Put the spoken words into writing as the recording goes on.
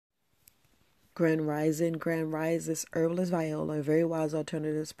Grand Rise, this Herbalist Viola, Very Wise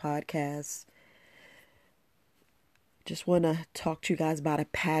Alternatives podcast. Just want to talk to you guys about a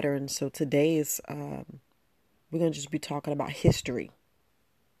pattern. So today is, we're going to just be talking about history.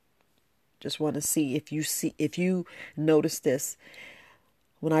 Just want to see if you notice this.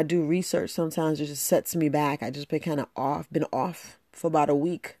 When I do research, sometimes it just sets me back. I just been off for about a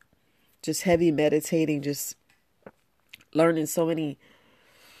week. Just heavy meditating, just learning so many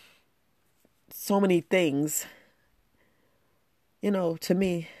things. To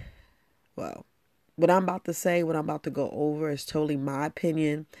me, well, what I'm about to say, what I'm about to go over is totally my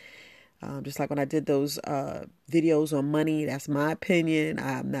opinion. Just like when I did those videos on money, that's my opinion.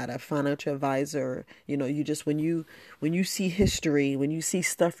 I'm not a financial advisor. You just when you see history, when you see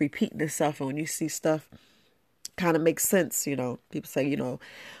stuff repeating itself, and when you see stuff kind of makes sense, people say,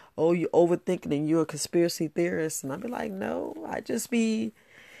 oh, you're overthinking and you're a conspiracy theorist, and I'd be like, no, I just be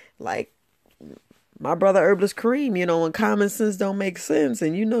like my brother Herbalist Kareem, when common sense don't make sense,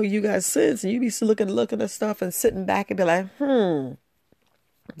 and you got sense, and you be looking at stuff and sitting back and be like,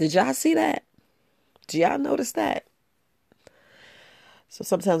 did y'all see that? Did y'all notice that? So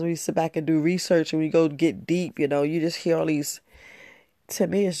sometimes when you sit back and do research and we go get deep, you just hear all these. To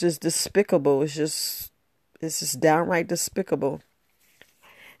me, it's just despicable. It's just downright despicable.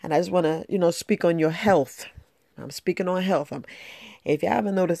 And I just want to, speak on your health. I'm speaking on health. If you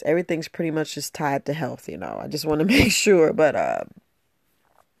haven't noticed, everything's pretty much just tied to health. I just want to make sure. But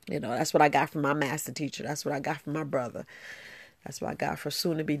that's what I got from my master teacher. That's what I got from my brother. That's what I got for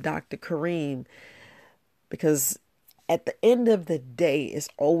soon to be Dr. Kareem. Because at the end of the day, it's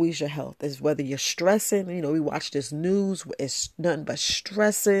always your health. It's whether you're stressing. We watch this news. It's nothing but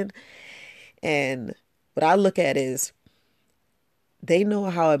stressing. And what I look at is they know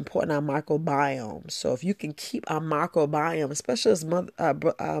how important our microbiome. So if you can keep our microbiome, especially as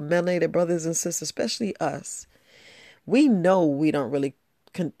melanated brothers and sisters, especially us, we know we don't really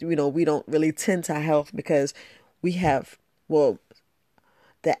tend to our health because we have,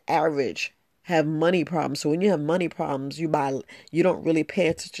 the average have money problems. So when you have money problems, you don't really pay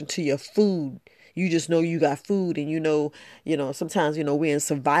attention to your food. You just know you got food, and sometimes we're in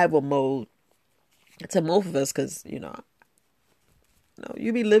survival mode. To most of us, because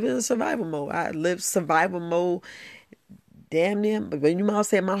you be living in survival mode. I live survival mode damn near, but you might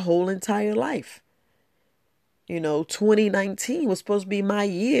say my whole entire life. 2019 was supposed to be my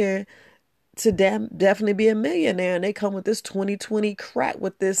year to definitely be a millionaire, and they come with this 2020 crap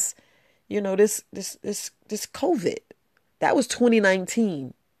with this, this COVID. That was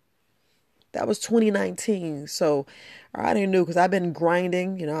 2019. So I didn't know, because I've been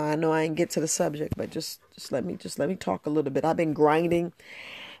grinding. I know I didn't get to the subject, but just let me talk a little bit. I've been grinding,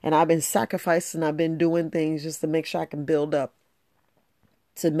 and I've been sacrificing. I've been doing things just to make sure I can build up,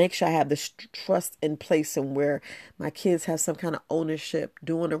 to make sure I have the trust in place, and where my kids have some kind of ownership,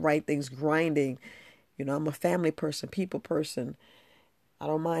 doing the right things, grinding. I'm a family person, people person. I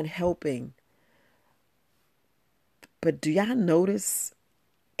don't mind helping. But do y'all notice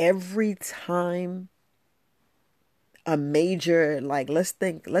every time a major, like, let's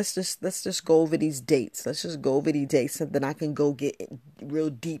just go over these dates. Let's just go over these dates, and then I can go get real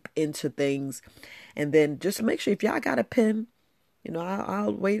deep into things. And then just make sure, if y'all got a pen,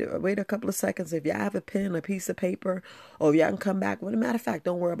 I'll wait a couple of seconds. If y'all have a pen, a piece of paper, or if y'all can come back. Well, as a matter of fact,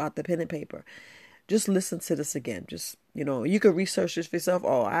 don't worry about the pen and paper. Just listen to this again. Just, you can research this for yourself.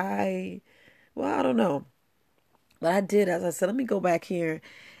 I don't know. But I did, as I said, let me go back here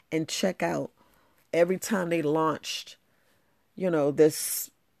and check out every time they launched,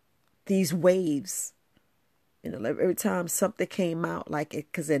 these waves. Every time something came out, like it,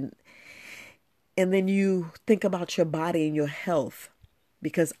 and then you think about your body and your health,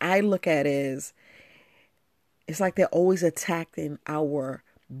 because I look at it as, it's like they're always attacking our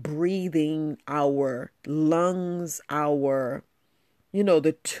breathing, our lungs, the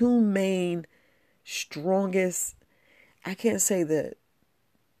two main strongest, I can't say the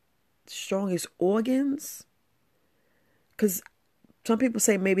strongest organs, because some people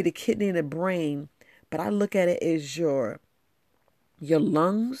say maybe the kidney and the brain, but I look at it as your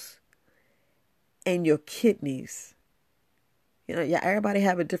lungs and your kidneys. Everybody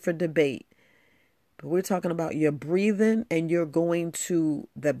have a different debate, but we're talking about your breathing, and you're going to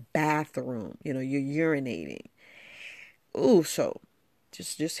the bathroom, you're urinating. Ooh, so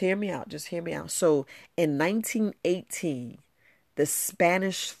just hear me out. So in 1918, the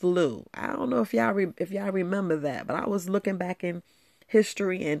Spanish flu. I don't know if y'all remember that, but I was looking back in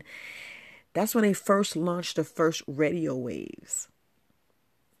history, and that's when they first launched the first radio waves.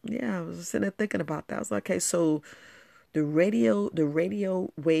 Yeah, I was sitting there thinking about that. I was like, okay, so the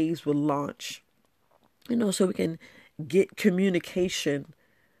radio waves were launched so we can get communication.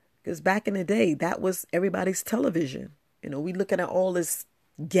 Because back in the day, that was everybody's television. We looking at all this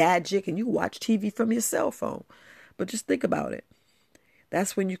gadget, and you watch TV from your cell phone. But just think about it.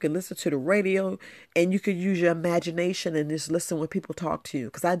 That's when you can listen to the radio and you can use your imagination and just listen when people talk to you.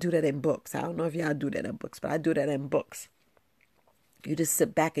 Because I do that in books. I don't know if y'all do that in books, but I do that in books. You just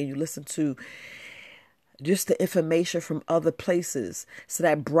sit back and you listen to just the information from other places. So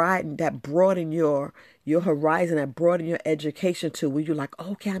that broaden your horizon, that broaden your education to where you're like,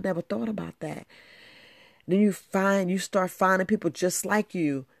 okay, I never thought about that. Then you start finding people just like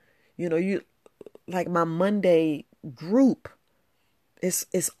you. You like my Monday group.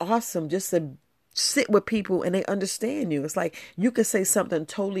 It's awesome just to sit with people and they understand you. It's like you could say something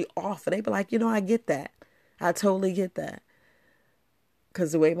totally off and they be like, I get that. I totally get that.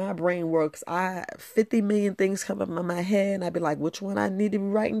 Because the way my brain works, 50 million things come up in my head and I be like, which one I need to be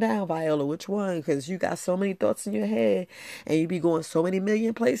writing down, Viola? Which one? Because you got so many thoughts in your head and you be going so many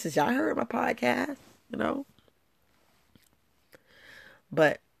million places. Y'all heard my podcast,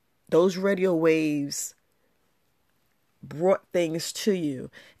 But those radio waves brought things to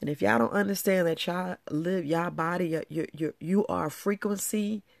you. And if y'all don't understand that y'all live, y'all body, you are a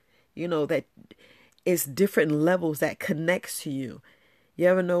frequency, that it's different levels that connects to you. You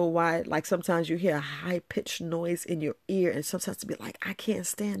ever know why, like sometimes you hear a high-pitched noise in your ear and sometimes to be like, I can't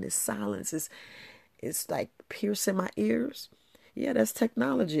stand this silence. It's like piercing my ears. Yeah, that's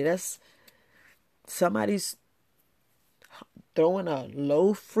technology. That's somebody's throwing a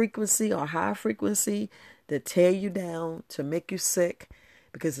low frequency or high frequency to tear you down, to make you sick,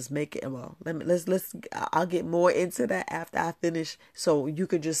 because it's making, I'll get more into that after I finish, so you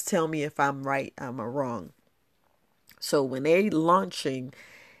could just tell me if I'm right, I'm wrong. So when they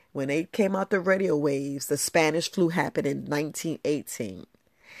came out the radio waves, the Spanish flu happened in 1918.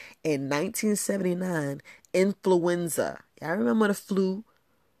 In 1979, influenza. I remember the flu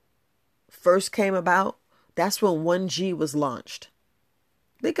first came about. That's when 1G was launched.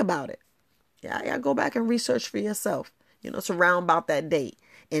 Think about it. Yeah, go back and research for yourself. It's around about that date.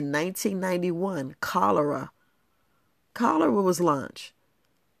 In 1991, cholera was launched.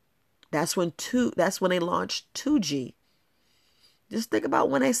 That's when they launched 2G. Just think about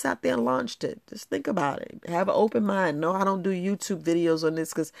when they sat there and launched it. Just think about it. Have an open mind. No, I don't do YouTube videos on this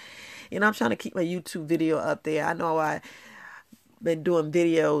because, I'm trying to keep my YouTube video up there. I know I've been doing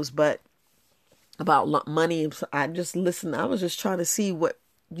videos, but about money, I just listen. I was just trying to see what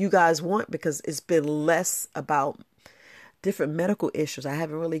you guys want because it's been less about different medical issues. I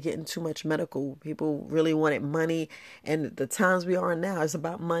haven't really getting too much medical. People really wanted money, and the times we are in now, it's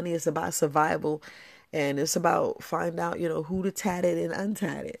about money. It's about survival, and it's about find out, who to tatted and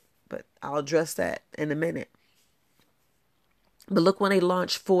untatted. But I'll address that in a minute. But look when they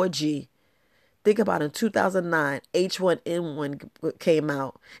launched 4G. Think about it, in 2009, H1N1 came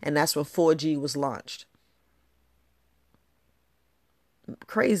out, and that's when 4G was launched.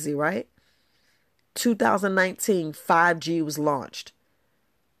 Crazy, right? 2019, 5G was launched.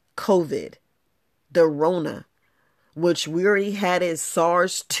 COVID, the Rona, which we already had as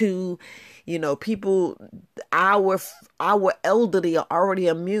SARS-2. People, our elderly are already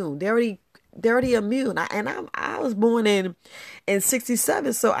immune. They're already immune. I was born in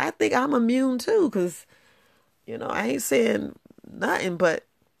 67, so I think I'm immune too, because, I ain't saying nothing, but,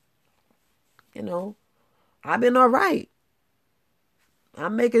 I've been all right.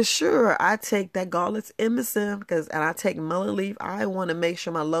 I'm making sure I take that Garlic Emerson and I take Mullen Leaf. I want to make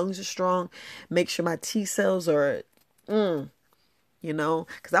sure my lungs are strong, make sure my T cells are, because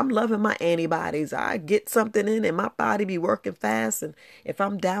I'm loving my antibodies. I get something in and my body be working fast. And if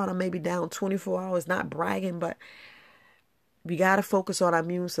I'm down, I may be down 24 hours, not bragging, but we got to focus on our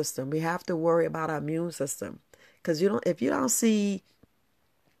immune system. We have to worry about our immune system because if you don't see,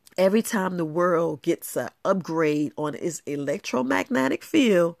 every time the world gets an upgrade on its electromagnetic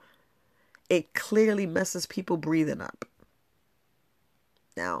field, it clearly messes people breathing up.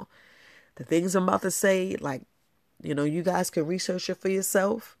 Now, the things I'm about to say, like, you guys can research it for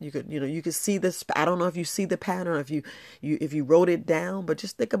yourself. You could see this. I don't know if you see the pattern, if you wrote it down, but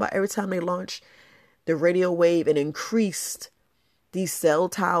just think about every time they launched the radio wave and increased these cell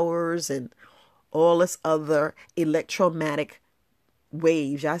towers and all this other electromagnetic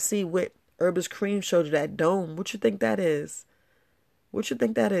waves. Y'all see what Herbalist Cream showed you, that dome. What you think that is? Why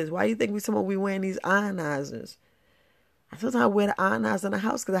do you think we wearing these ionizers? I sometimes wear the ionizer in the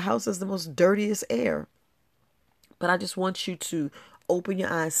house because the house is the most dirtiest air. But I just want you to open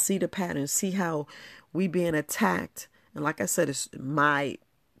your eyes, see the pattern, see how we being attacked. And like I said, this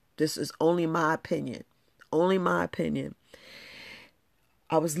is only my opinion. Only my opinion.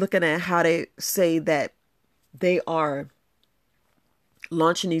 I was looking at how they say that they are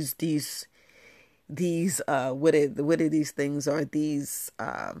launching these what are these things, are these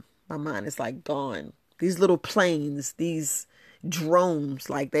my mind is like gone, these little planes, these drones,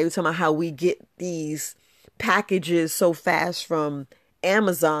 like they were talking about how we get these packages so fast from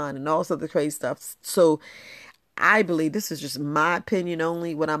Amazon and all this other crazy stuff. So I believe, this is just my opinion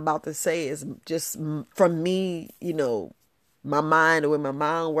only, what I'm about to say is just from me, my mind, the way my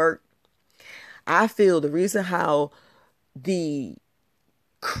mind works. I feel the reason how the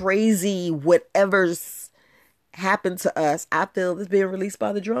crazy whatever's happened to us, I feel it's being released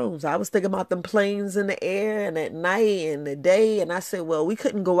by the drones. I was thinking about them planes in the air and at night and the day, and I said, well, we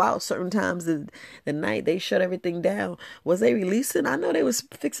couldn't go out certain times of the night. They shut everything down. Was they releasing? I know they was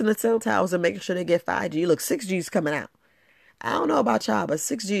fixing the cell towers and making sure they get 5G. Look, 6G is coming out. I don't know about y'all, but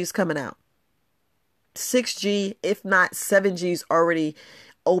 6G is coming out. 6G, if not 7G, is already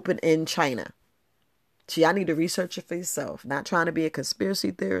open in China. See, I need to research it for yourself. Not trying to be a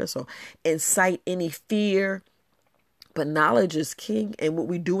conspiracy theorist or incite any fear. But knowledge is king, and what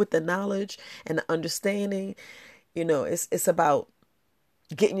we do with the knowledge and the understanding, it's about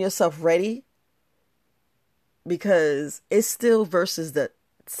getting yourself ready, because it's still versus the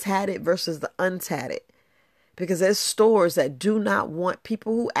tatted versus the untatted. Because there's stores that do not want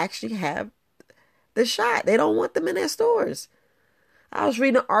people who actually have the shot. They don't want them in their stores. I was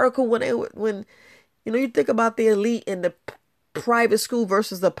reading an article when you think about the elite and the private school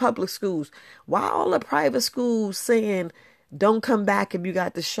versus the public schools. Why all the private schools saying don't come back if you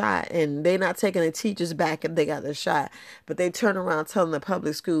got the shot, and they're not taking the teachers back if they got the shot, but they turn around telling the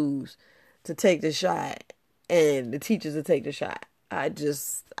public schools to take the shot and the teachers to take the shot?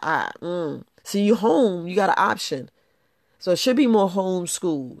 So you home, you got an option. So it should be more home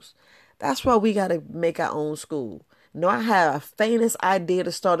schools. That's why we got to make our own school. No, I have a faintest idea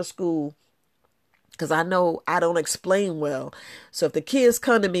to start a school, because I know I don't explain well. So if the kids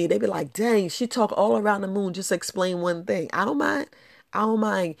come to me, they be like, dang, she talk all around the moon, just explain one thing. I don't mind. I don't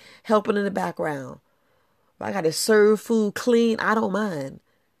mind helping in the background. If I got to serve food clean, I don't mind.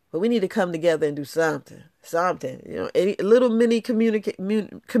 But we need to come together and do something. Little mini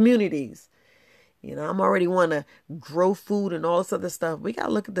communities. I'm already want to grow food and all this other stuff. We got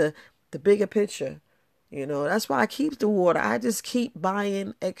to look at the bigger picture. That's why I keep the water. I just keep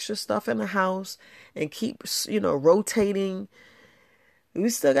buying extra stuff in the house and keep, rotating. We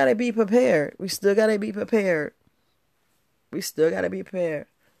still got to be prepared. We still got to be prepared.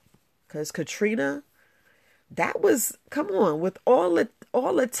 Because Katrina, that was, come on, with all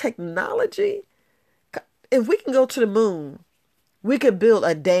the technology, if we can go to the moon, we could build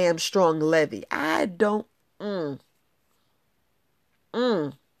a damn strong levee. I don't,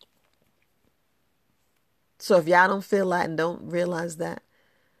 So if y'all don't feel that and don't realize that,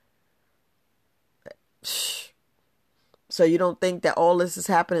 so you don't think that all this is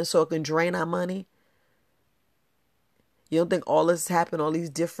happening so it can drain our money? You don't think all this is happening, all these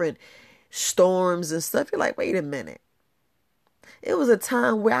different storms and stuff? You're like, wait a minute. It was a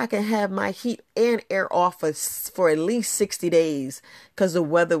time where I can have my heat and air off for at least 60 days because the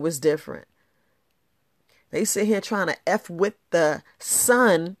weather was different. They sit here trying to F with the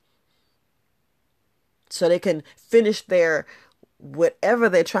sun so they can finish their whatever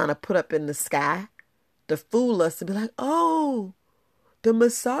they're trying to put up in the sky to fool us, to be like, oh, the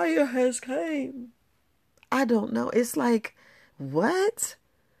Messiah has came. I don't know. It's like, what?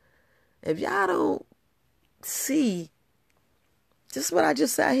 If y'all don't see just what I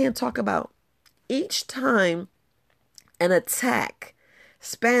just sat here and talk about, each time an attack,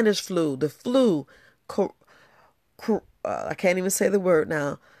 Spanish flu, the flu, I can't even say the word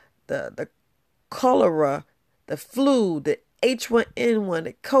now, the cholera, the flu, the H1N1,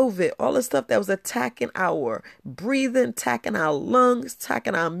 the COVID, all the stuff that was attacking our breathing, attacking our lungs,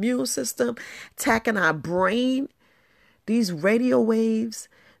 attacking our immune system, attacking our brain. These radio waves,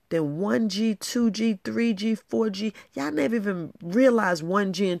 then 1G, 2G, 3G, 4G. Y'all never even realized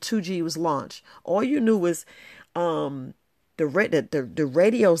 1G and 2G was launched. All you knew was the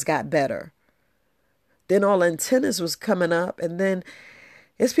radios got better. Then all antennas was coming up, and then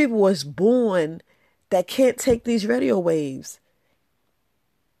there's people was born that can't take these radio waves.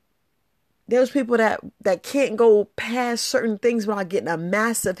 There's people that can't go past certain things without getting a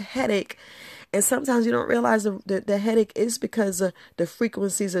massive headache. And sometimes you don't realize the headache is because the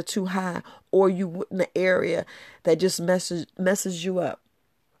frequencies are too high, or you in the area that just messes you up.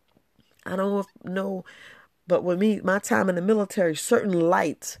 I don't know, but with my time in the military, certain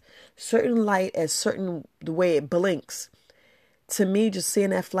light at certain, the way it blinks, to me, just seeing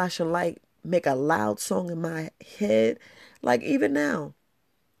that flashing light make a loud song in my head. Like even now,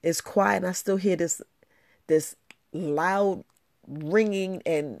 it's quiet and I still hear this this loud ringing,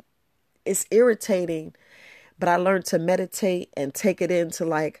 and it's irritating. But I learned to meditate and take it into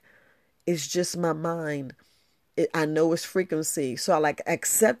like, it's just my mind. I know it's frequency. So I like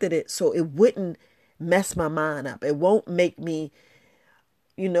accepted it so it wouldn't mess my mind up. It won't make me,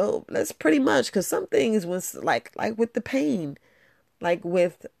 that's pretty much, because some things was like with the pain, like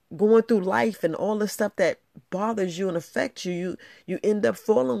with going through life and all the stuff that bothers you and affects you, you end up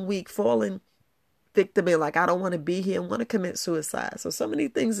falling weak, falling victim, and like, I don't want to be here and want to commit suicide. So so many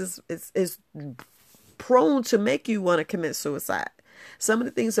things is prone to make you want to commit suicide. Some of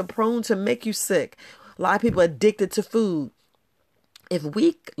the things are prone to make you sick. A lot of people are addicted to food. If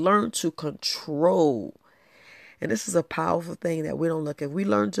we learn to control, and this is a powerful thing that we don't look at, we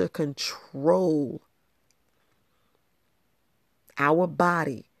learn to control our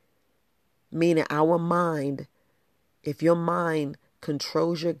body, meaning our mind. If your mind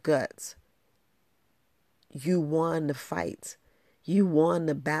controls your guts, you won the fight. You won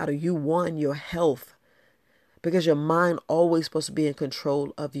the battle. You won your health. Because your mind always supposed to be in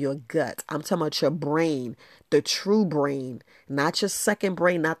control of your gut. I'm talking about your brain, the true brain, not your second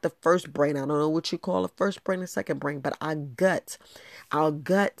brain, not the first brain. I don't know what you call a first brain and second brain, but our gut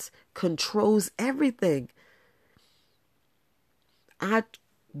controls everything. Our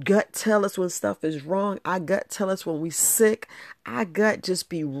gut tell us when stuff is wrong. Our gut tell us when we sick. Our gut just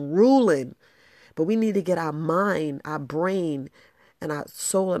be ruling. But we need to get our mind, our brain, and our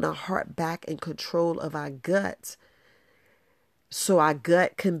soul and our heart back in control of our gut. So our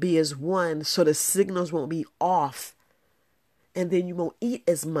gut can be as one, so the signals won't be off. And then you won't eat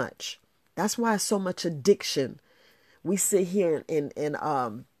as much. That's why so much addiction. We sit here and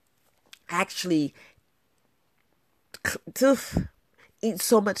actually eat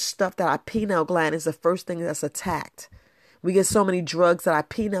so much stuff that our pineal gland is the first thing that's attacked. We get so many drugs that our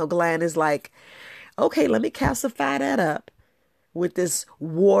pineal gland is like, okay, let me calcify that up with this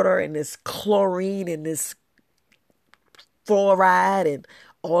water and this chlorine and this fluoride and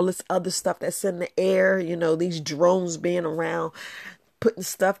all this other stuff that's in the air. These drones being around, putting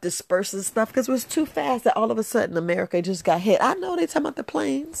stuff, dispersing stuff, because it was too fast that all of a sudden America just got hit. I know they talking about the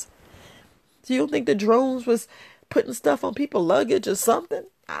planes. So you don't think the drones was putting stuff on people's luggage or something?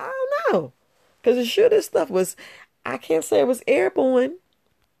 I don't know. Because sure, this stuff was, I can't say it was airborne.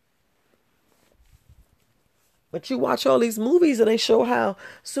 But you watch all these movies and they show how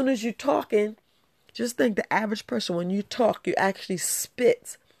as soon as you're talking, just think the average person, when you talk, you actually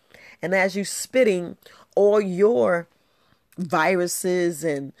spit. And as you spitting, all your viruses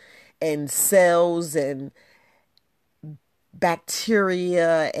and cells and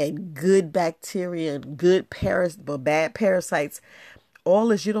bacteria and good bacteria and bad parasites,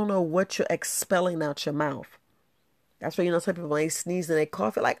 all is, you don't know what you're expelling out your mouth. That's why, some people, when they sneeze and they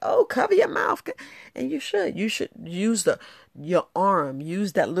cough, they're like, oh, cover your mouth. And you should use your arm,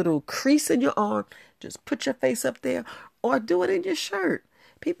 use that little crease in your arm. Just put your face up there or do it in your shirt.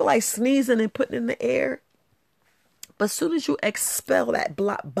 People like sneezing and putting in the air. But as soon as you expel that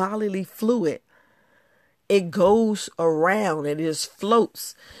bodily fluid, it goes around and it just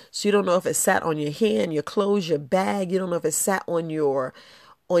floats. So you don't know if it sat on your hand, your clothes, your bag. You don't know if it sat on your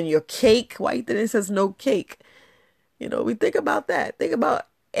cake. Why you think it says no cake? We think about that. Think about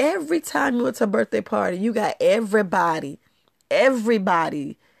every time you went to a birthday party, you got everybody,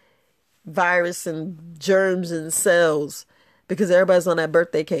 virus and germs and cells, because everybody's on that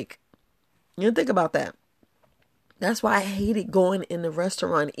birthday cake. You think about that. That's why I hated going in the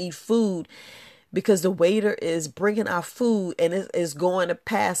restaurant and eat food, because the waiter is bringing our food and it is going to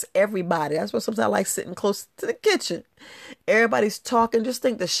pass everybody. That's why sometimes I like sitting close to the kitchen. Everybody's talking. Just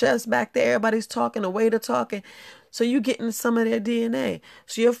think the chef's back there. Everybody's talking. The waiter talking. So you getting some of their DNA.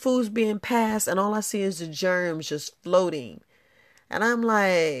 So your food's being passed and all I see is the germs just floating. And I'm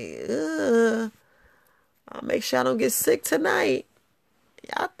like, I'll make sure I don't get sick tonight.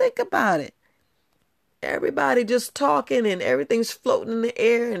 Y'all think about it. Everybody just talking and everything's floating in the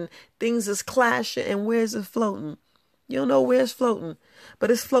air and things is clashing. And where's it floating? You don't know where it's floating,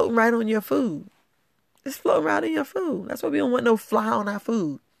 but it's floating right on your food. It's floating right on your food. That's why we don't want no fly on our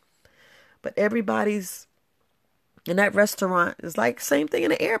food. But everybody's in that restaurant. It's like same thing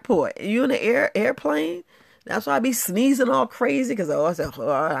in the airport. You in the airplane. That's why I be sneezing all crazy, because I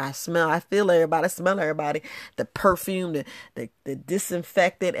feel everybody, I smell everybody. The perfume, the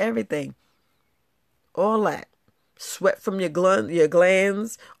disinfectant, everything. All that. Sweat from your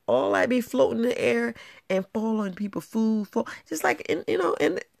glands, all that be floating in the air and fall on people's food. Just like in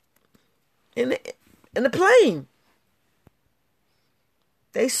the plane.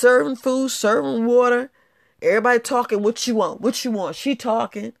 They serving food, serving water. Everybody talking, what you want? She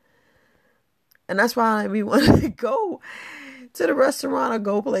talking. And that's why we want to go to the restaurant or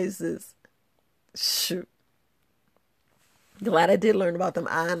go places. Shoot. Glad I did learn about them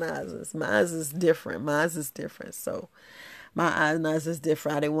ionizers. Mine is different. Mine is different. So my ionizers is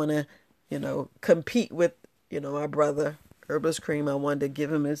different. I didn't want to, compete with, my brother, Herbalist Cream. I wanted to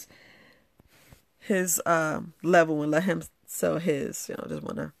give him his level and let him sell his. Just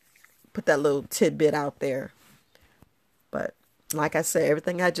want to put that little tidbit out there. But like I said,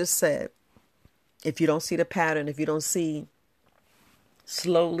 everything I just said, if you don't see the pattern, if you don't see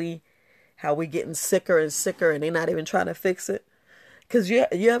slowly how we're getting sicker and sicker and they're not even trying to fix it. Because you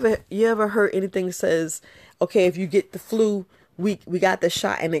ever heard anything says, okay, if you get the flu, we got the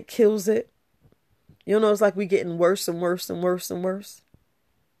shot and it kills it? It's like we're getting worse and worse and worse and worse.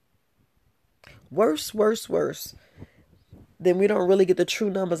 Worse, worse, worse. Then we don't really get the true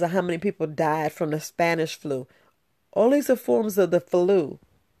numbers of how many people died from the Spanish flu. All these are forms of the flu.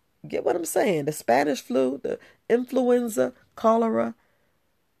 Get what I'm saying? The Spanish flu, the influenza, cholera,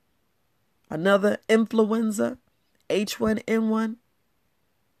 another influenza, H1N1,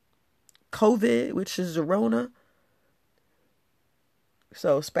 COVID, which is Corona.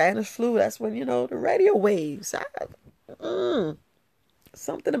 So Spanish flu, that's when, the radio waves.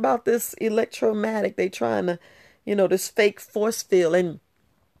 Something about this electromagnetic, they trying to, this fake force field. And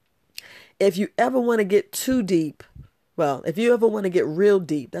if you ever want to get too deep, well, if you ever want to get real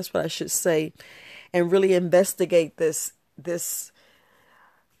deep, that's what I should say, and really investigate this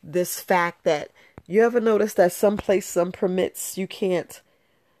fact that you ever notice that some permits you can't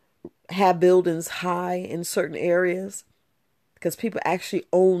have buildings high in certain areas because people actually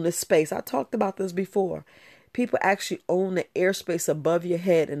own the space. I talked about this before. People actually own the airspace above your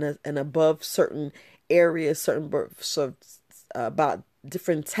head and above certain areas, about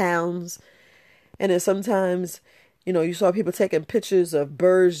different towns. And then sometimes, you saw people taking pictures of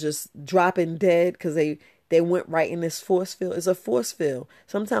birds just dropping dead because they went right in this force field. It's a force field.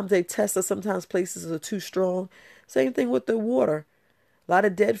 Sometimes they test it. Sometimes places are too strong. Same thing with the water. A lot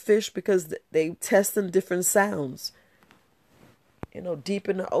of dead fish because they test in different sounds. Deep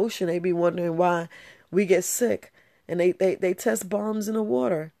in the ocean, they be wondering why we get sick. And they test bombs in the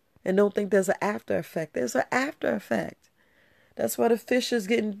water and don't think there's an after effect. There's an after effect. That's why the fish is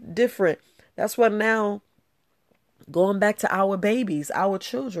getting different. That's why now, going back to our babies, our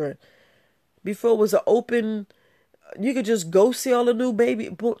children, before it was an open, you could just go see all the new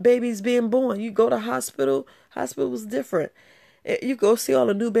babies being born. You go to hospital was different. You go see all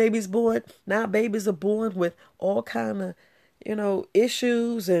the new babies born. Now babies are born with all kind of,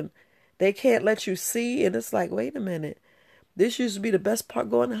 issues, and they can't let you see. And it's like, wait a minute. This used to be the best part,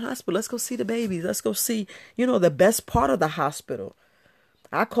 going to the hospital. Let's go see the babies. Let's go see, the best part of the hospital.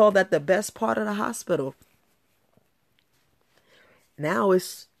 I call that the best part of the hospital. Now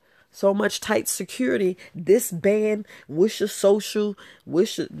it's so much tight security. This band, wish a social,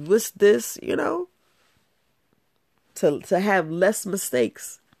 wish this, to have less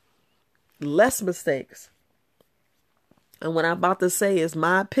mistakes. Less mistakes. And what I'm about to say is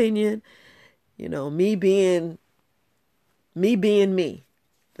my opinion, me being me.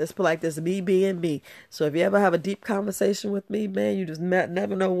 Let's put it like this, me being me. So if you ever have a deep conversation with me, man, you just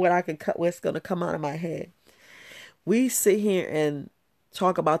never know what's going to come out of my head. We sit here and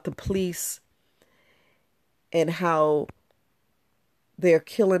talk about the police and how they're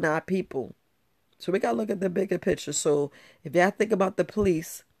killing our people. So we got to look at the bigger picture. So if y'all think about the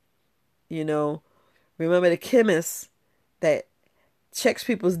police, remember the chemist that checks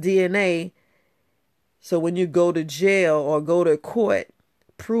people's DNA. So when you go to jail or go to court,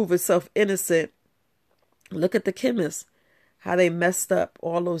 prove yourself innocent, look at the chemist, how they messed up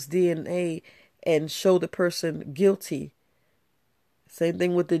all those DNA and show the person guilty. Same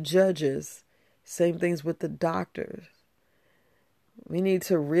thing with the judges. Same things with the doctors. We need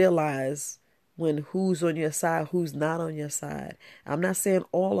to realize who's on your side, who's not on your side. I'm not saying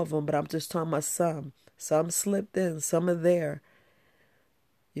all of them, but I'm just talking about some. Some slipped in, some are there.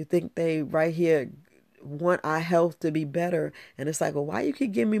 You think they right here want our health to be better. And it's like, well, why you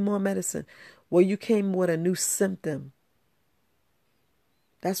keep giving me more medicine? Well, you came with a new symptom.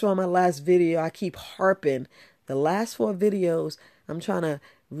 That's why in my last video, I keep harping. The last 4 videos, I'm trying to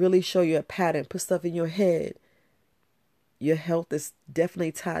really show you a pattern, put stuff in your head. Your health is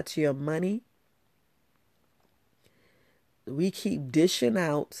definitely tied to your money. We keep dishing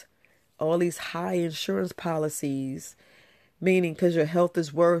out all these high insurance policies, meaning because your health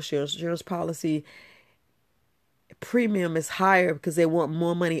is worse, your insurance policy premium is higher because they want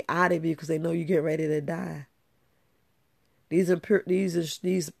more money out of you because they know you get ready to die. These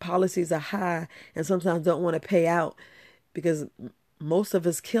policies are high and sometimes don't want to pay out because most of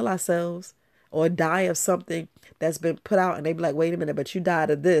us kill ourselves or die of something that's been put out, and they be like, wait a minute, but you died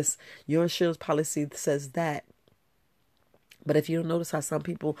of this. Your insurance policy says that. But if you don't notice how some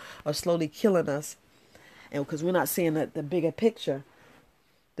people are slowly killing us, and because we're not seeing the bigger picture,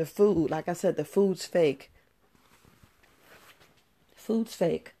 the food, like I said, the food's fake. Food's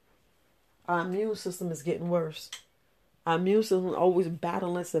fake. Our immune system is getting worse. Our immune system is always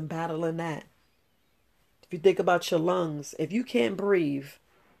battling this and battling that. If you think about your lungs, if you can't breathe,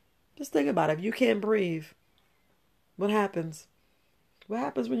 just think about it. If you can't breathe, what happens? What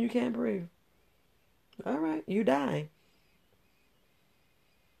happens when you can't breathe? All right, you die.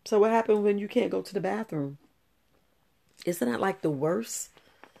 So what happens when you can't go to the bathroom? Isn't that like the worst?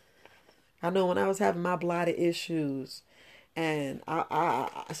 I know when I was having my bladder issues, and I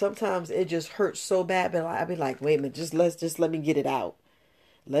sometimes it just hurts so bad, but I'd be like, wait a minute, just let me get it out.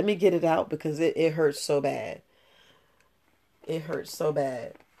 Let me get it out because it hurts so bad. It hurts so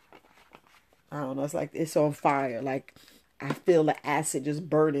bad. I don't know. It's like it's on fire. Like I feel the acid just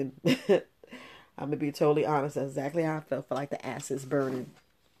burning. I'm gonna be totally honest. That's exactly how I felt. Feel like the acid's burning.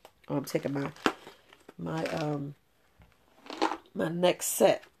 Oh, I'm taking my next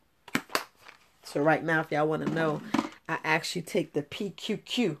set. So right now, if y'all want to know, I actually take the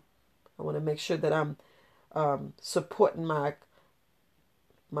PQQ. I want to make sure that I'm supporting my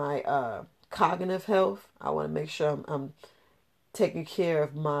cognitive health. I want to make sure I'm taking care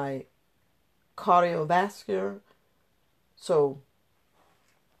of my cardiovascular. So,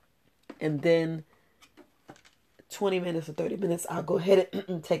 and then 20 minutes or 30 minutes, I'll go ahead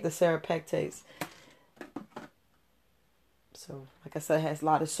and take the serapectase. So, like I said, it has a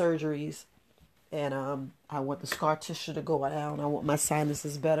lot of surgeries. And I want the scar tissue to go down. I want my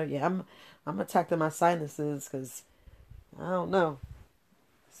sinuses better. Yeah, I'm attacking my sinuses because I don't know.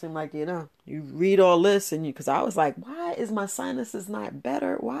 Seem like, you read all this and because I was like, why is my sinuses not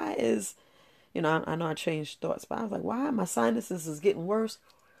better? Why is, I know I changed thoughts, but I was like, why my sinuses is getting worse?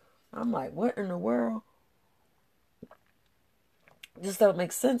 I'm like, what in the world? It just don't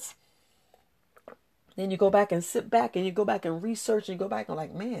make sense. Then you go back and sit back and you go back and research and you go back and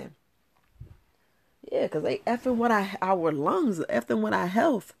like, man. Yeah, because they effing with our lungs, effing with our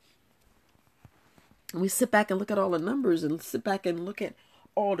health. And we sit back and look at all the numbers and sit back and look at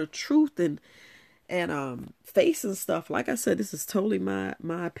all the truth and facing stuff. Like I said, this is totally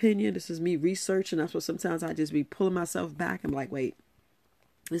my opinion. This is me researching. That's what sometimes I just be pulling myself back. I'm like, wait,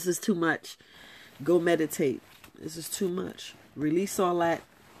 this is too much. Go meditate. This is too much. Release all that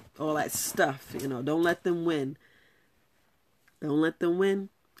stuff. Don't let them win. Don't let them win.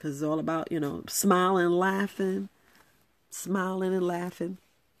 Because it's all about, smiling and laughing,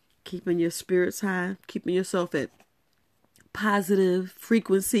 keeping your spirits high, keeping yourself at positive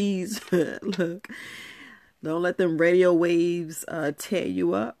frequencies. Look, don't let them radio waves tear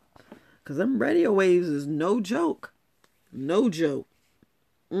you up. Because them radio waves is no joke. No joke.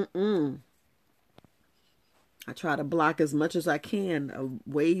 I try to block as much as I can of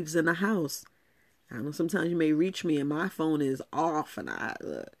waves in the house. I know sometimes you may reach me and my phone is off and I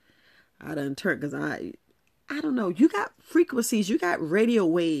done turned because I don't know. You got frequencies. You got radio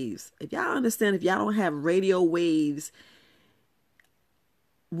waves. If y'all understand, if y'all don't have radio waves,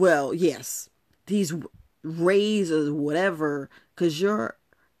 well, yes, these rays or whatever, because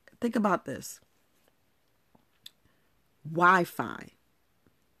think about this. Wi-Fi.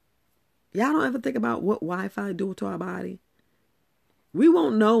 Y'all don't ever think about what Wi-Fi do to our body. We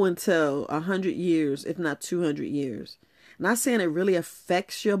won't know until 100 years, if not 200 years. Not saying it really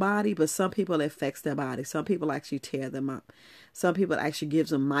affects your body, but some people it affects their body. Some people actually tear them up. Some people it actually gives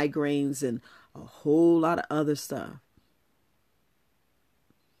them migraines and a whole lot of other stuff.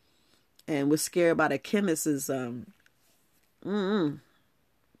 And we're scared by the chemists is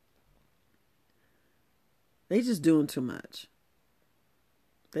they just doing too much.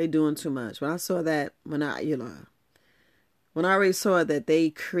 They doing too much. When I saw that, when I already saw that they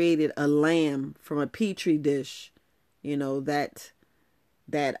created a lamb from a petri dish, that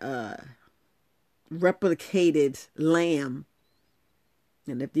replicated lamb.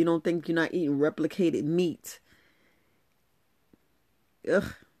 And if you don't think you're not eating replicated meat,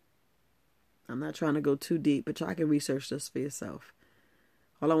 I'm not trying to go too deep, but y'all can research this for yourself.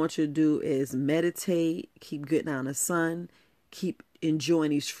 All I want you to do is meditate, keep getting out in the sun, keep enjoying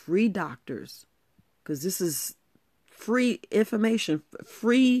these free doctors, because this is free information,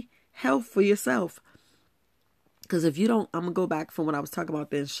 free health for yourself. Because if you don't, I'm going to go back from when I was talking about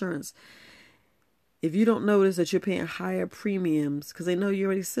the insurance. If you don't notice that you're paying higher premiums, because they know you're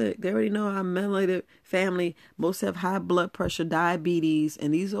already sick. They already know our melanated family, most have high blood pressure, diabetes,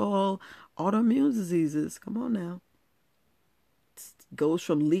 and these are all autoimmune diseases. Come on now. goes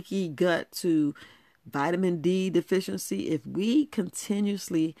from leaky gut to vitamin D deficiency. If we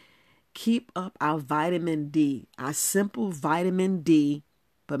continuously keep up our vitamin D, our simple vitamin D,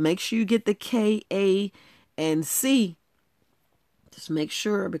 but make sure you get the K, A, and C. Just make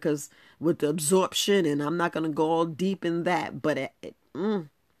sure, because with the absorption, and I'm not going to go all deep in that, but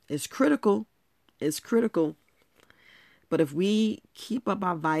it's critical. It's critical. But if we keep up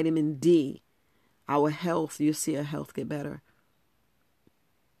our vitamin D, our health, you see our health get better.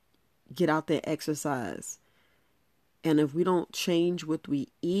 Get out there, exercise. And if we don't change what we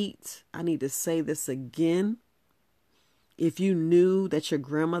eat, I need to say this again. If you knew that your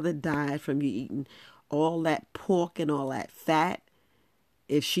grandmother died from you eating all that pork and all that fat,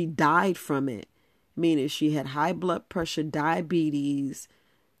 if she died from it, meaning she had high blood pressure, diabetes,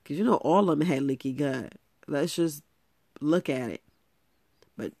 because you know all of them had leaky gut. Let's just look at it.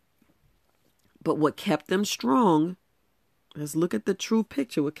 But what kept them strong, let's look at the true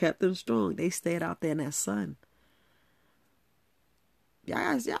picture. What kept them strong? They stayed out there in that sun.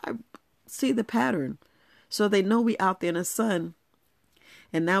 Y'all see the pattern. So they know we out there in the sun.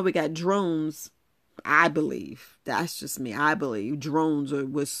 And now we got drones. I believe, that's just me, I believe drones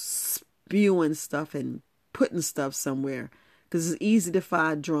was spewing stuff and putting stuff somewhere. Because it's easy to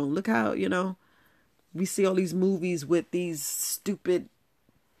find drone. Look how, we see all these movies with these stupid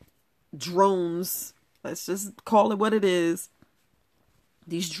drones. Let's just call it what it is.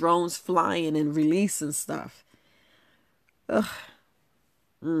 These drones flying and releasing stuff. Ugh.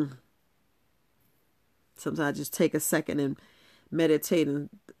 Sometimes I just take a second and meditate and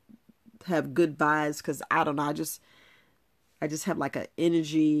have good vibes, because I don't know, I just have like an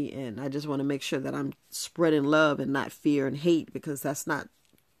energy, and I just want to make sure that I'm spreading love and not fear and hate, because that's not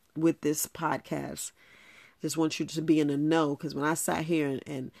with this podcast. I just want you to be in the know, because when I sat here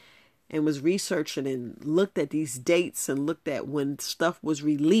and was researching and looked at these dates and looked at when stuff was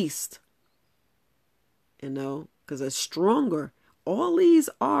released, because it's stronger. All these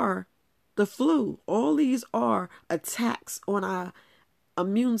are the flu. All these are attacks on our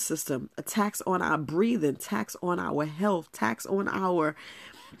immune system, attacks on our breathing, attacks on our health, attacks on our,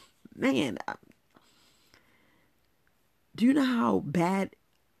 man. Do you know how bad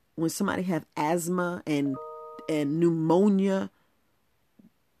when somebody have asthma and pneumonia,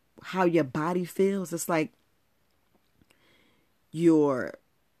 how your body feels? It's like it's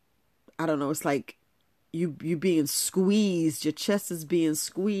like you being squeezed, your chest is being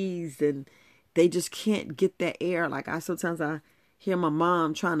squeezed, and they just can't get that air. Like sometimes I hear my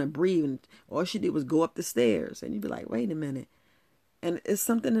mom trying to breathe, and all she did was go up the stairs, and you'd be like, wait a minute. And it's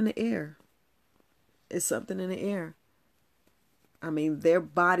something in the air. It's something in the air. I mean, their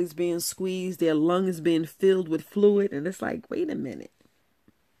body's being squeezed, their lungs being filled with fluid, and it's like, wait a minute.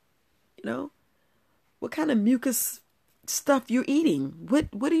 What kind of mucus stuff you're eating?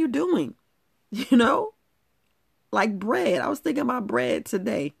 What are you doing? Like bread. I was thinking about bread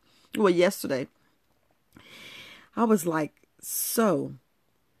today. Well, yesterday. I was like, so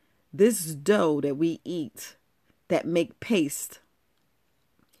this dough that we eat, that make paste,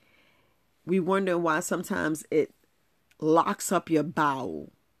 we wonder why sometimes it locks up your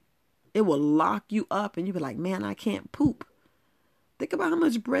bowel. It will lock you up, and you be like, man, I can't poop. Think about how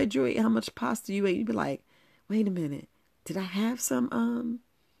much bread you ate, how much pasta you ate. You'd be like, wait a minute, did I have some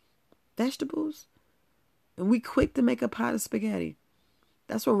vegetables? And we quick to make a pot of spaghetti.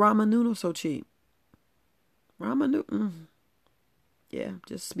 That's why ramen noodles so cheap. Ramen noodles. Yeah,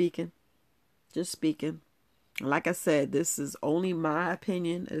 just speaking. Like I said, this is only my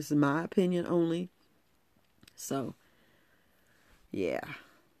opinion. It's my opinion only. So, yeah.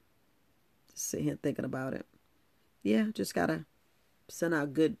 Just sit here thinking about it. Yeah, just gotta send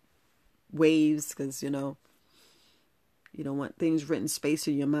out good waves, because, you don't want things written space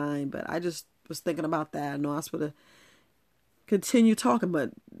in your mind. But I just was thinking about that. I know I was supposed to continue talking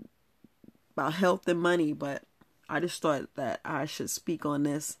about health and money, but I just thought that I should speak on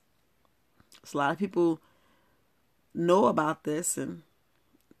this. So a lot of people know about this, and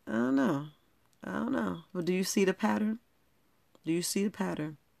I don't know. But do you see the pattern?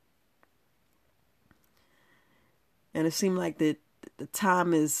 And it seemed like the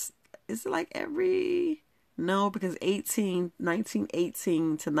time is like because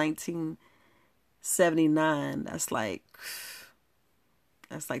 1918 to 1979, that's like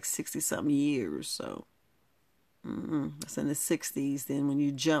 60 something years. So that's in the 60s. Then when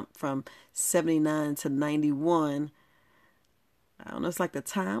you jump from 79 to 91, I don't know, it's like the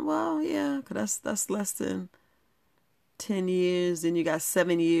time. Well, yeah, because that's less than 10 years. Then you got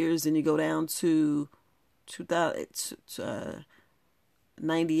 7 years, and you go down to 2000,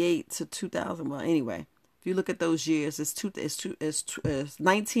 98 to 2000. Well, anyway, If you look at those years, it's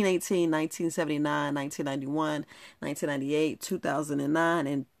 1918, 1979, 1991, 1998, 2009,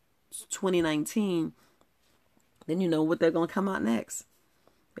 and 2019. Then you know what they're going to come out next.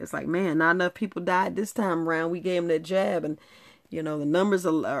 It's like, man, not enough people died this time around. We gave them that jab, and, you know, the numbers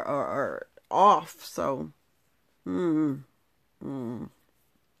are off. So,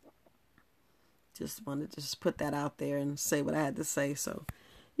 just wanted to just put that out there and say what I had to say. So,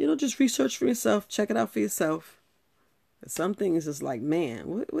 you know, just research for yourself. Check it out for yourself. Some things is like,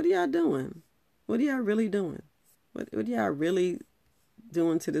 man, what are y'all doing? What are y'all really doing? What are y'all really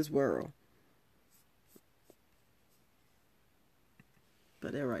doing to this world?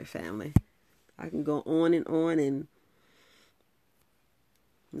 But all right, family. I can go on, and I'm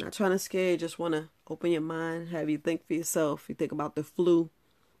not trying to scare you. Just want to open your mind, have you think for yourself. You think about the flu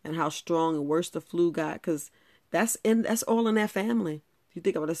and how strong and worse the flu got, because that's all in that family. You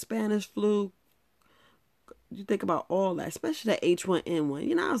think about the Spanish flu, you think about all that, especially that H1N1.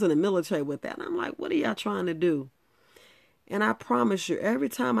 You know, I was in the military with that, and I'm like, what are y'all trying to do? And I promise you, every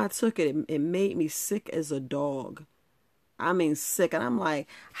time I took it, it made me sick as a dog. I mean, sick. And I'm like,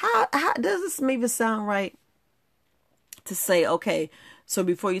 how does this even sound right to say, okay, so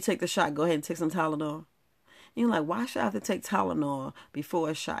before you take the shot, go ahead and take some Tylenol? And you're like, why should I have to take Tylenol before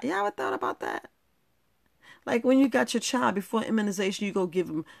a shot? You ever thought about that? Like when you got your child before immunization, you go give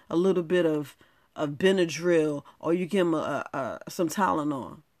them a little bit of Benadryl, or you give them some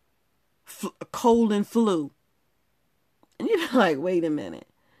Tylenol, cold and flu. And you're like, wait a minute,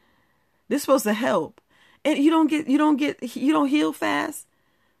 this is supposed to help, and you don't heal fast.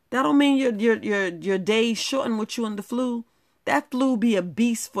 That don't mean your days shorten with you and the flu. That flu be a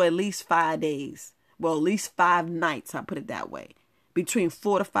beast for at least 5 days. Well, at least 5 nights. I put it that way. Between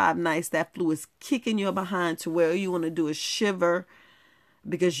 4 to 5 nights, that flu is kicking your behind to where all you want to do is shiver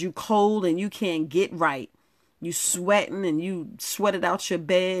because you cold and you can't get right. You sweating and you sweated out your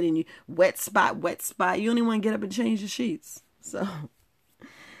bed and you wet spot. You don't even want to get up and change the sheets. So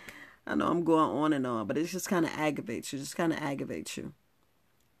I know I'm going on and on, but it just kind of aggravates you.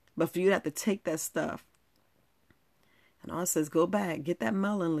 But for you to have to take that stuff, and all it says, go back, get that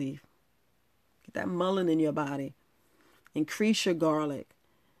mullein leaf. Get that mullein in your body. Increase your garlic.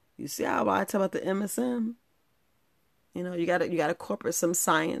 You see how I talk about the MSM? You know, you gotta incorporate some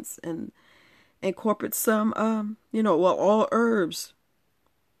science and incorporate some all herbs.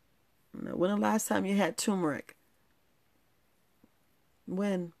 You know, when the last time you had turmeric?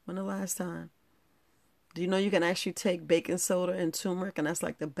 When the last time? Do you know you can actually take baking soda and turmeric, and that's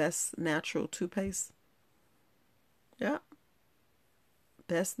like the best natural toothpaste? Yeah.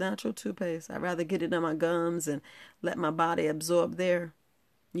 Best natural toothpaste. I'd rather get it in my gums and let my body absorb there.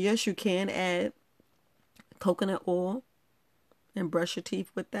 Yes, you can add coconut oil and brush your teeth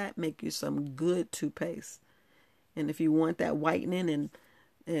with that. Make you some good toothpaste. And if you want that whitening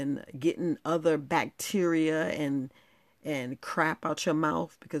and getting other bacteria and crap out your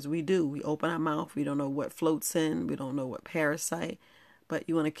mouth, because we open our mouth, we don't know what floats in, we don't know what parasite, but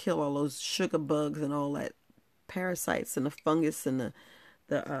you want to kill all those sugar bugs and all that parasites and the fungus and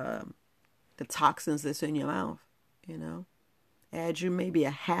the toxins that's in your mouth. You know, add you maybe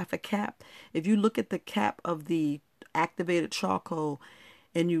a half a cap. If you look at the cap of the activated charcoal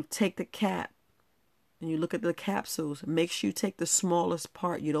and you take the cap and you look at the capsules, make sure you take the smallest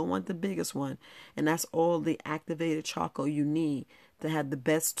part. You don't want the biggest one. And that's all the activated charcoal you need to have the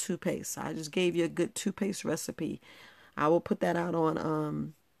best toothpaste. I just gave you a good toothpaste recipe. I will put that out on,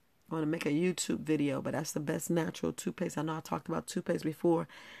 I want to make a YouTube video, but that's the best natural toothpaste. I know I talked about toothpaste before,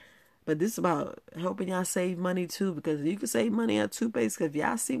 but this is about helping y'all save money too, because you can save money on toothpaste, because if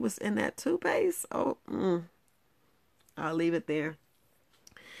y'all see what's in that toothpaste, I'll leave it there.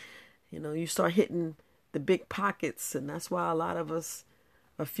 You know, you start hitting the big pockets, and that's why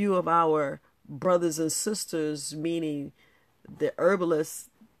a few of our brothers and sisters, meaning the herbalists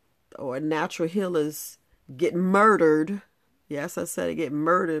or natural healers, get murdered. Yes, I said it, get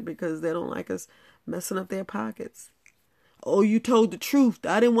murdered because they don't like us messing up their pockets. Oh, you told the truth.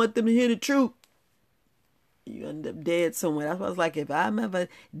 I didn't want them to hear the truth. You end up dead somewhere. That's why I was like, if I'm ever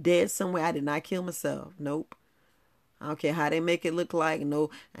dead somewhere, I did not kill myself. Nope. I don't care how they make it look like. No,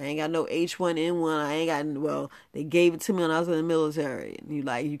 I ain't got no H1N1. They gave it to me when I was in the military.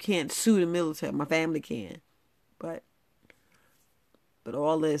 And you can't sue the military. My family can. But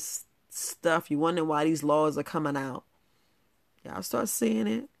all this stuff, you wonder why these laws are coming out. Y'all start seeing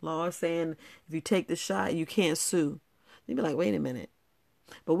it. Laws saying if you take the shot, you can't sue. You be like, wait a minute.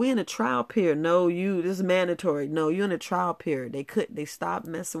 But we in a trial period. No, this is mandatory. No, you're in a trial period. They stopped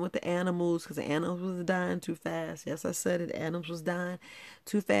messing with the animals because the animals was dying too fast. Yes, I said it. The animals was dying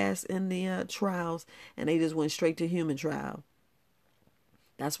too fast in the trials, and they just went straight to human trial.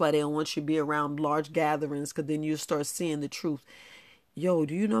 That's why they don't want you to be around large gatherings, because then you start seeing the truth. Yo,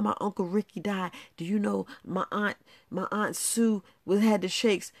 do you know my Uncle Ricky died? Do you know my aunt Sue had the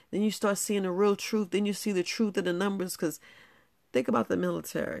shakes? Then you start seeing the real truth. Then you see the truth of the numbers. Because think about the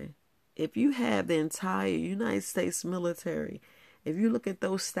military. If you have the entire United States military, if you look at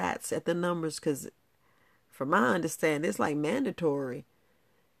those stats, at the numbers, because from my understanding, it's like mandatory.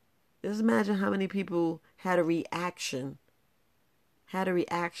 Just imagine how many people had a reaction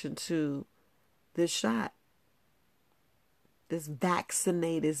to this shot. This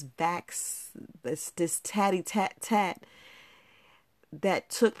this tatty tat that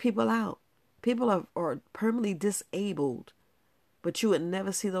took people out. People are permanently disabled, but you would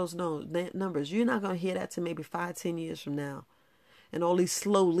never see those numbers. You're not going to hear that till maybe 5-10 years from now. And all these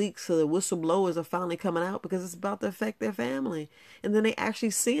slow leaks of the whistleblowers are finally coming out because it's about to affect their family. And then they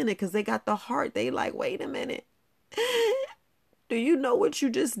actually seeing it because they got the heart. They like, wait a minute. Do you know what you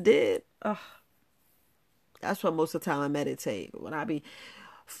just did? Ugh. That's why most of the time I meditate. When I be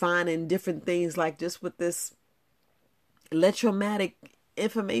finding different things like just with this electromagnetic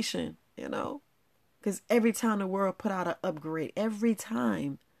information, because every time the world put out an upgrade, every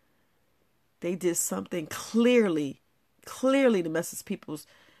time they did something clearly to mess people's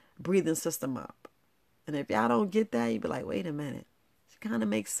breathing system up. And if y'all don't get that, you be like, wait a minute. It kind of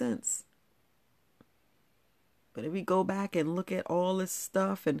makes sense. But if we go back and look at all this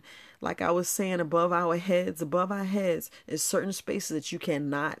stuff, and like I was saying, above our heads is certain spaces that you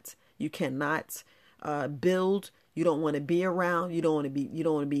cannot build. You don't want to be around. You don't want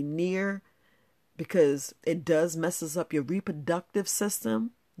to be near, because it does messes up your reproductive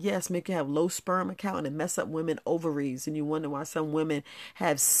system. Yes, make you have low sperm count, and it mess up women ovaries, and you wonder why some women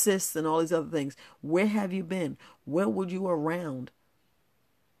have cysts and all these other things. Where have you been? Where were you around?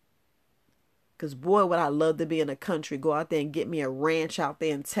 Because boy, would I love to be in a country, go out there and get me a ranch out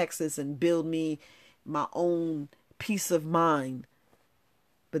there in Texas and build me my own peace of mind.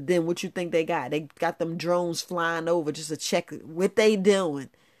 But then what you think they got? They got them drones flying over just to check what they doing.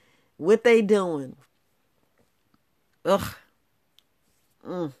 What they doing. Ugh.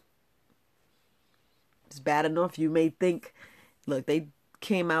 It's bad enough you may think, look, they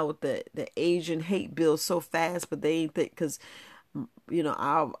came out with the Asian hate bill so fast, but they ain't think, because,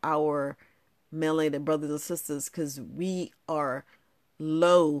 our melanated brothers and sisters, because we are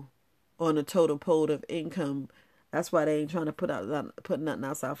low on the total pole of income. That's why they ain't trying to put nothing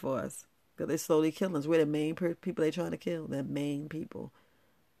outside for us, because they slowly killing us. We're the main people they trying to kill. The main people.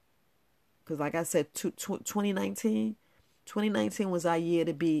 Because like I said, 2019 was our year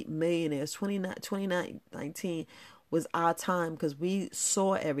to be millionaires. 2019 was our time, because we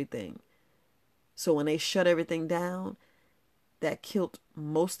saw everything. So when they shut everything down, that killed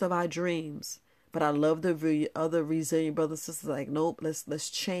most of our dreams. But I love the other resilient brothers and sisters like, nope, let's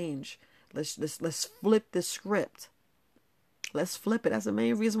change. Let's flip the script. Let's flip it. That's the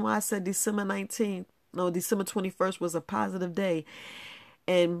main reason why I said December 21st was a positive day.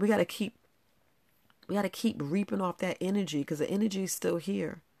 And we got to keep reaping off that energy, because the energy is still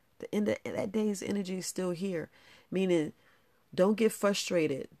here. The end of that day's energy is still here. Meaning, don't get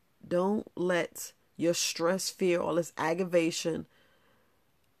frustrated. Don't let your stress, fear, all this aggravation,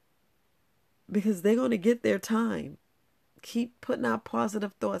 because they're going to get their time. Keep putting out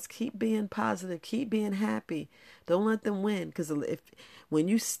positive thoughts. Keep being positive. Keep being happy. Don't let them win. Because when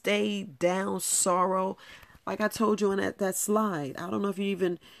you stay down, sorrow, like I told you in that slide, I don't know if you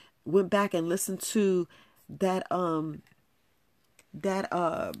even went back and listened to that when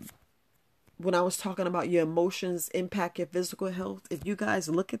I was talking about your emotions impact your physical health. If you guys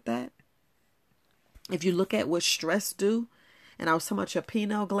look at that, if you look at what stress do, and I was talking about your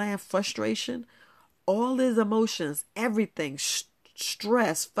pineal gland, frustration, all these emotions, everything,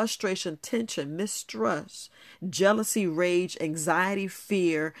 stress, frustration, tension, mistrust, jealousy, rage, anxiety,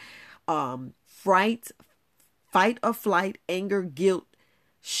 fear, fright, fight or flight, anger, guilt,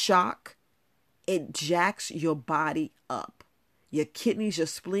 shock, it jacks your body up. Your kidneys, your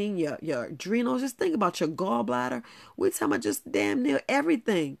spleen, your adrenals. Just think about your gallbladder. We're talking about just damn near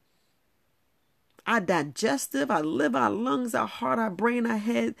everything. Our digestive, our liver, our lungs, our heart, our brain, our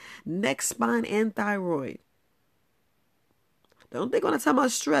head, neck, spine, and thyroid. Don't think when I talk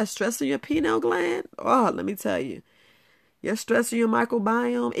about stress in your pineal gland. Oh, let me tell you. Your stress in your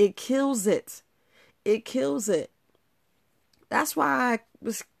microbiome, it kills it. It kills it. That's why I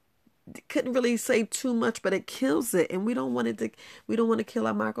was couldn't really say too much, but it kills it. And we don't want it to, we don't want to kill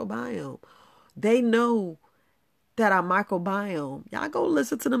our microbiome. They know that our microbiome, y'all go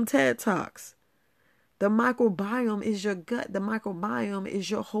listen to them TED Talks. The microbiome is your gut. The microbiome is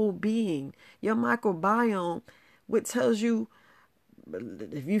your whole being. Your microbiome, which tells you,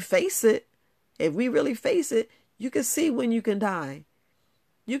 if you face it, if we really face it, you can see when you can die.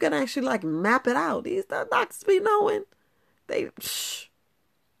 You can actually like map it out. These doctors be knowing.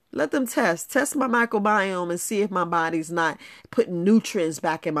 Let them test my microbiome and see if my body's not putting nutrients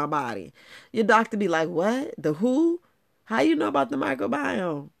back in my body. Your doctor be like, what? The who? How you know about the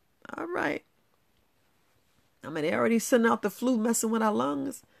microbiome? All right. I mean, they already sending out the flu messing with our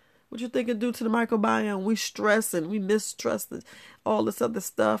lungs. What you think it do to the microbiome? We stress and we mistrust all this other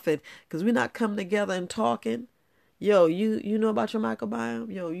stuff, and because we're not coming together and talking. Yo, you know about your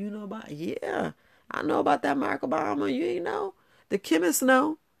microbiome? Yo, you know about, yeah, I know about that microbiome. You ain't know? The chemists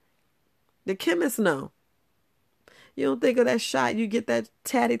know. The chemists know. You don't think of that shot, you get that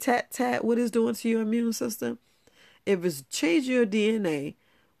tatty tat tat, what it's doing to your immune system? If it's changing your DNA,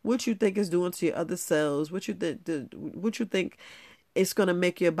 what you think it's doing to your other cells, what you think it's going to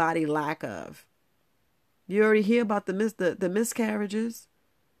make your body lack of. You already hear about the miscarriages.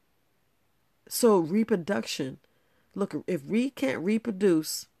 So reproduction. Look, if we can't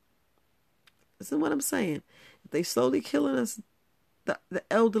reproduce, listen to what I'm saying. If they slowly killing us, the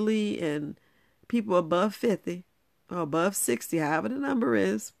elderly and people above 50 or above 60, however the number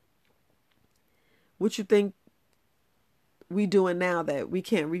is, what you think we doing now that we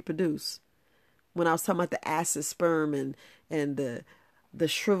can't reproduce? When I was talking about the acid sperm and the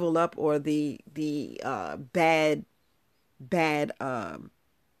shrivel up or the bad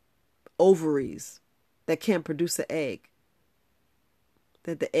ovaries that can't produce an egg,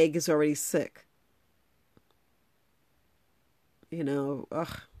 that the egg is already sick. You know,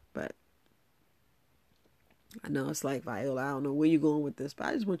 but I know it's like, Viola, I don't know where you're going with this, but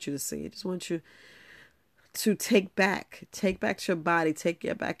I just want you to see it. I just want you to take back your body,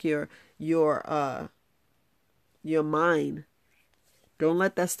 take back your mind. Don't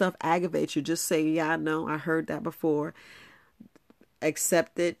let that stuff aggravate you. Just say, yeah, I know, I heard that before.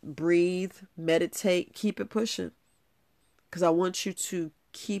 Accept it, breathe, meditate, keep it pushing. Because I want you to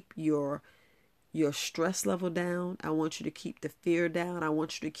keep your stress level down. I want you to keep the fear down. I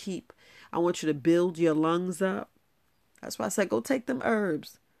want you to build your lungs up. That's why I said, go take them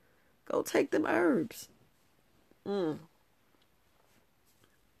herbs. Go take them herbs. Go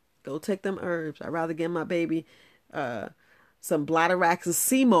take them herbs. I'd rather give my baby some Bladderwracks and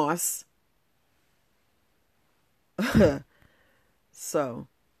sea moss. So,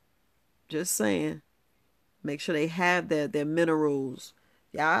 just saying, make sure they have their minerals.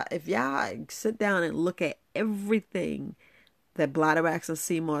 Y'all, if y'all sit down and look at everything that Bladderwracks and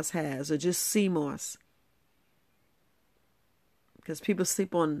sea moss has, or just sea moss, because people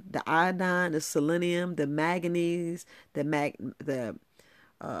sleep on the iodine, the selenium, the manganese, I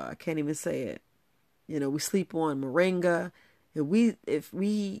can't even say it. You know, we sleep on moringa.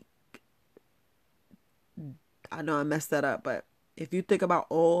 I know I messed that up, but if you think about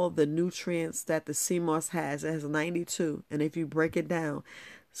all the nutrients that the sea moss has, it has 92. And if you break it down,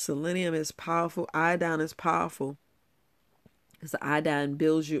 selenium is powerful, iodine is powerful, because the iodine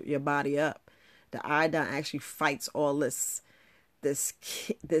builds your body up. The iodine actually fights all this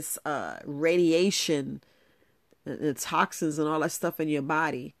radiation and toxins and all that stuff in your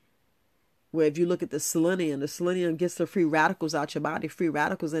body. Where if you look at the selenium gets the free radicals out your body. Free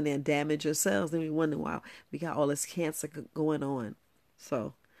radicals in there damage your cells. Then we wonder why we got all this cancer going on.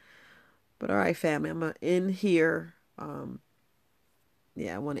 So, but all right, family, I'm going to end here. I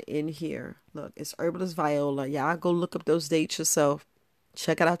want to end here. Look, it's Herbalist Viola. Y'all go look up those dates yourself.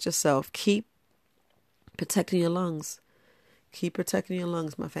 Check it out yourself. Keep protecting your lungs. Keep protecting your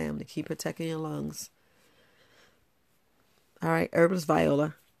lungs, my family. Keep protecting your lungs. All right, Herbalist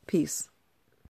Viola. Peace.